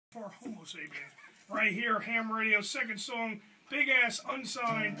For Homo sapiens. Right here, Ham Radio's second song, big ass,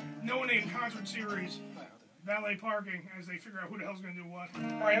 unsigned, no name concert series, Valet Parking, as they figure out who the hell's gonna do what.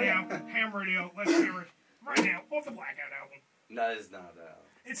 Right now, Ham Radio, let's hear it. Right now, off the Blackout album. No, it's not that.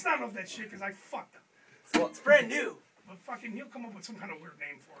 It's not off that shit because I fucked him. Well, it's brand new. But fucking, he'll come up with some kind of weird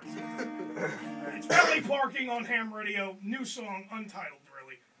name for it. It's Valet Parking on Ham Radio, new song, untitled,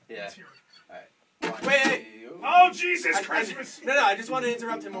 really. Yeah. Let's hear it. Alright. Wait. Oh, Jesus, Christmas! No, I just want to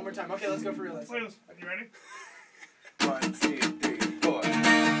interrupt him one more time. Okay, let's go for real. Play this. You ready? 1, 2, 3, 4.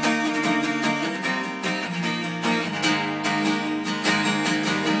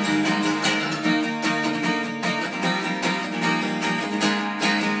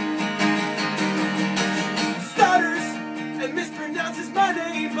 Stutters and mispronounces my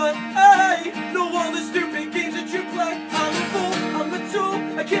name, but I know all the stupid games that you play. I'm a fool, I'm a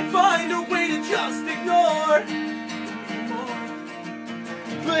tool, I can't find a way to just ignore.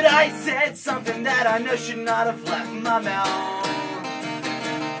 But I said something that I know should not have left my mouth.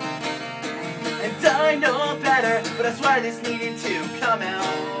 And I know better, but that's why this needed to come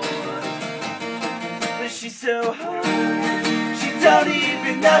out. But she's so high, she don't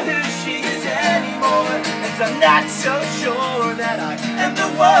even know who she is anymore. And I'm not so sure that I am the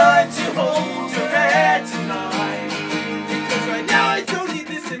one to hold her hand tonight. Because right now I don't need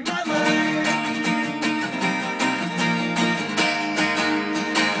this in my life.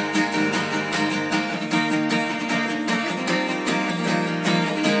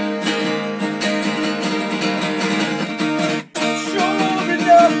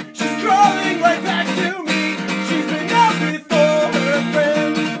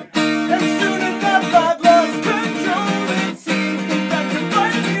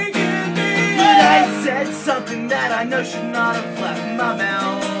 Something that I know should not have left my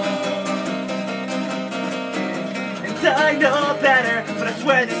mouth. And I know better, but I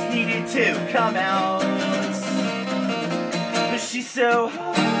swear this needed to come out. But she's so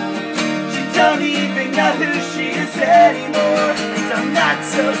high, she don't even know who she is anymore. And I'm not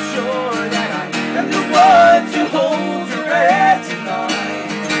so sure that I am the one to hold her hand tonight.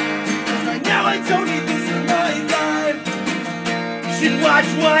 'Cause right now I don't need this in my life. Should watch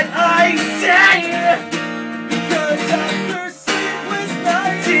what I say. Because after sleepless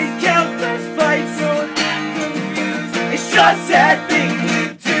nights and countless fights, so I'm confused. It's just that thing you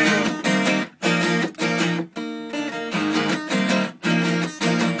do.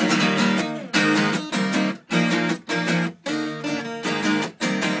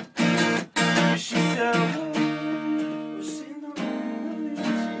 She's so she knows who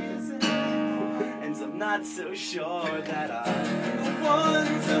she is, and I'm not so sure that I'm the one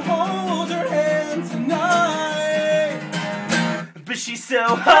to hold her hand tonight. But she's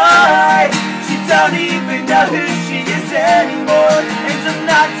so high, she don't even know who she is anymore. And I'm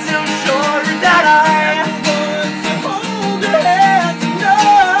not so sure that I am the one to hold her hand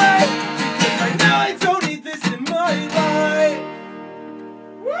tonight. Because right now I don't need this in my life.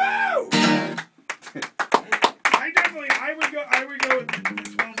 Woo! I would go with the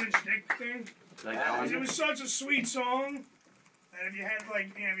 12-inch dick thing. like that one. It was such a sweet song that if you had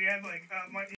like, my